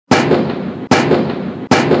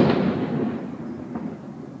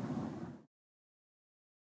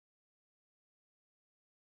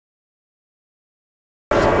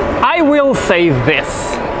I will say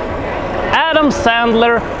this. Adam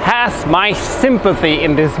Sandler has my sympathy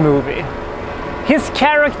in this movie. His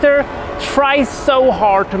character tries so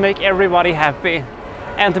hard to make everybody happy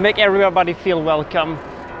and to make everybody feel welcome,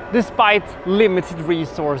 despite limited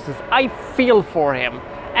resources. I feel for him.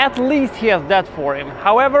 At least he has that for him.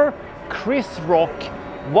 However, Chris Rock,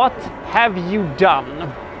 what have you done?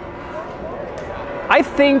 I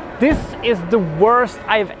think this is the worst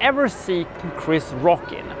I've ever seen Chris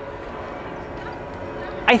Rock in.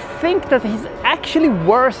 I think that he's actually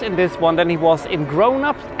worse in this one than he was in Grown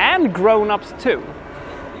Ups and Grown Ups 2.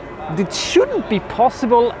 It shouldn't be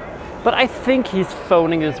possible, but I think he's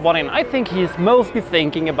phoning this one in. I think he's mostly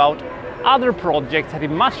thinking about other projects that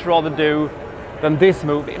he'd much rather do than this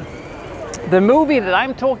movie. The movie that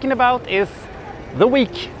I'm talking about is The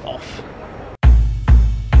Week Off.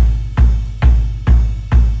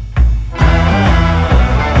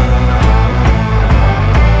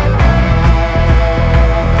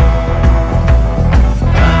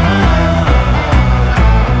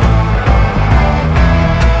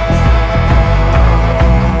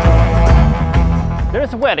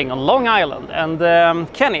 There's a wedding on Long Island,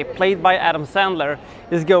 and Kenny, played by Adam Sandler,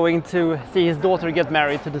 is going to see his daughter get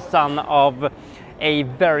married to the son of a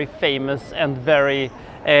very famous and very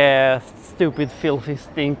stupid, filthy,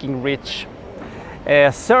 stinking rich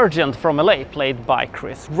sergeant from LA, played by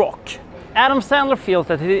Chris Rock. Adam Sandler feels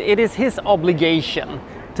that it is his obligation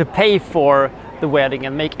to pay for the wedding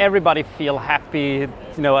and make everybody feel happy, you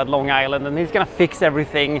know, at Long Island, and he's gonna fix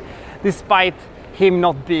everything despite him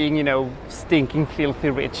not being, you know, stinking, filthy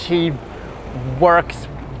rich. He works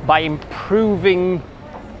by improving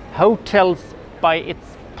hotels by its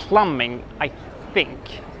plumbing, I think.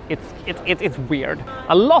 It's weird.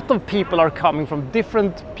 A lot of people are coming from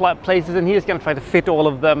different places, and he's gonna try to fit all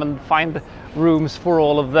of them and find rooms for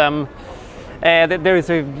all of them. There is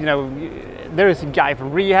a guy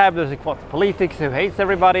from rehab, there's a quadriplegic who hates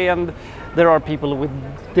everybody, and there are people with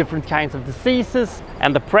different kinds of diseases,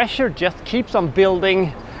 and the pressure just keeps on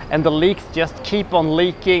building, and the leaks just keep on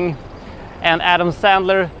leaking, and Adam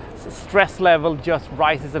Sandler's stress level just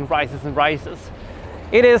rises and rises and rises.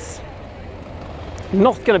 It is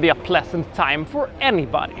not going to be a pleasant time for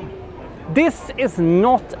anybody. This is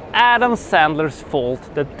not Adam Sandler's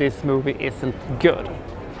fault that this movie isn't good.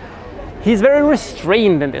 He's very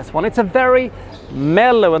restrained in this one. It's a very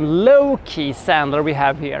mellow and low-key Sandler we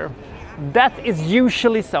have here. That is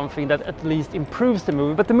usually something that at least improves the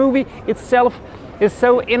movie, but the movie itself is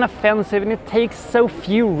so inoffensive and it takes so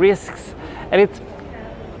few risks and it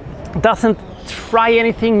doesn't try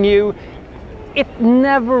anything new. It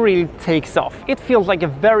never really takes off. It feels like a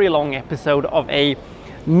very long episode of a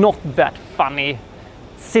not that funny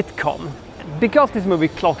sitcom. Because this movie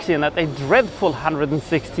clocks in at a dreadful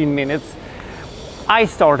 116 minutes, I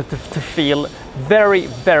started to feel very,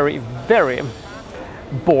 very, very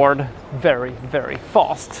bored very, very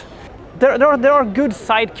fast. There are good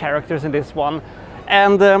side characters in this one,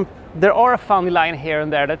 and there are a funny line here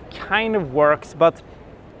and there that kind of works, but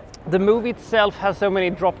the movie itself has so many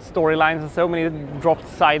dropped storylines and so many dropped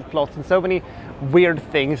side plots and so many weird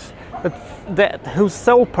things that whose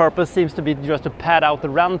sole purpose seems to be just to pad out the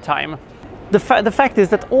runtime. The fact is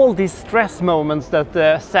that all these stress moments that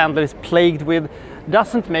Sandler is plagued with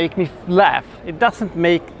doesn't make me laugh. It doesn't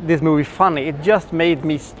make this movie funny. It just made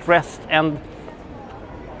me stressed and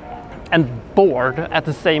bored at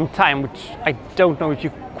the same time, which I don't know if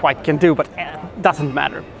you quite can do, but it doesn't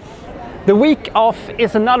matter. The Week Off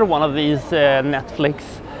is another one of these Netflix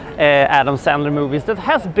Adam Sandler movies that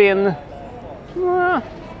has been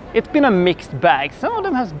it's been a mixed bag. Some of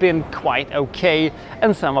them has been quite okay,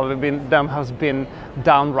 and some of them has been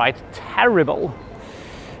downright terrible.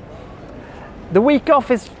 The Week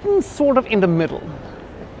Off is sort of in the middle.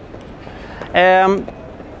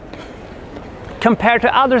 Compared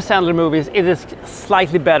to other Sandler movies, it is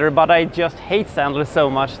slightly better, but I just hate Sandler so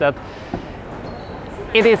much that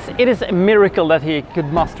it is a miracle that he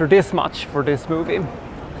could muster this much for this movie.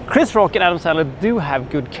 Chris Rock and Adam Sandler do have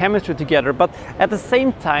good chemistry together, but at the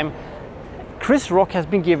same time, Chris Rock has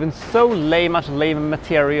been given so much lame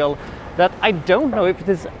material that I don't know if it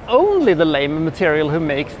is only the lame material who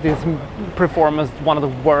makes this performance one of the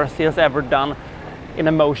worst he has ever done in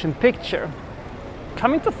a motion picture.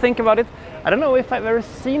 Coming to think about it, I don't know if I've ever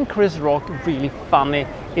seen Chris Rock really funny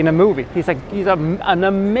in a movie. He's an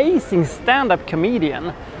amazing stand-up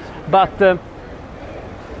comedian, but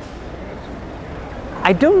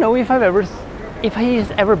I don't know if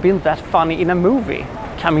he's ever been that funny in a movie,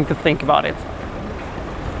 coming to think about it.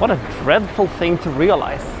 What a dreadful thing to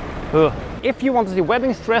realize. If you want to see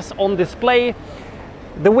wedding stress on display,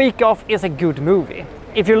 The Week Off is a good movie.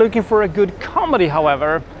 If you're looking for a good comedy,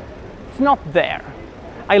 however, it's not there.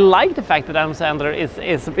 I like the fact that Adam Sandler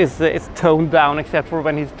is toned down, except for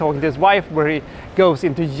when he's talking to his wife, where he goes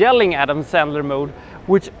into yelling Adam Sandler mode,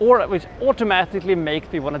 which automatically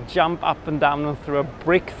makes me want to jump up and down and throw a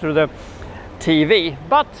brick through the TV.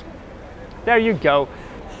 But there you go.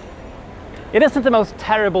 It isn't the most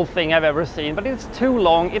terrible thing I've ever seen, but it's too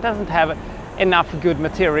long. It doesn't have enough good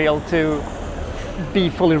material to be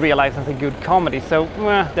fully realized as a good comedy. So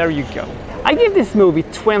there you go. I give this movie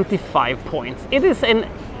 25 points. It is a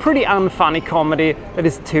pretty unfunny comedy that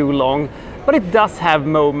is too long, but it does have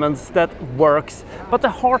moments that works, but the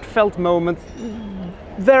heartfelt moments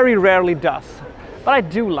very rarely does. But I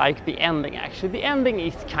do like the ending, actually. The ending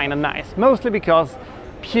is kind of nice, mostly because,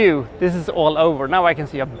 phew, this is all over. Now I can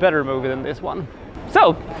see a better movie than this one.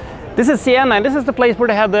 So, this is Siena, and this is the place where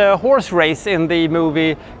they had the horse race in the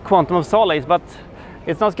movie Quantum of Solace, but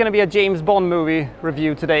it's not going to be a James Bond movie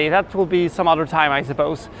review today. That will be some other time, I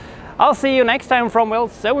suppose. I'll see you next time from, well,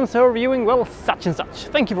 so-and-so reviewing, well, such and such.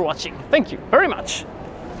 Thank you for watching. Thank you very much.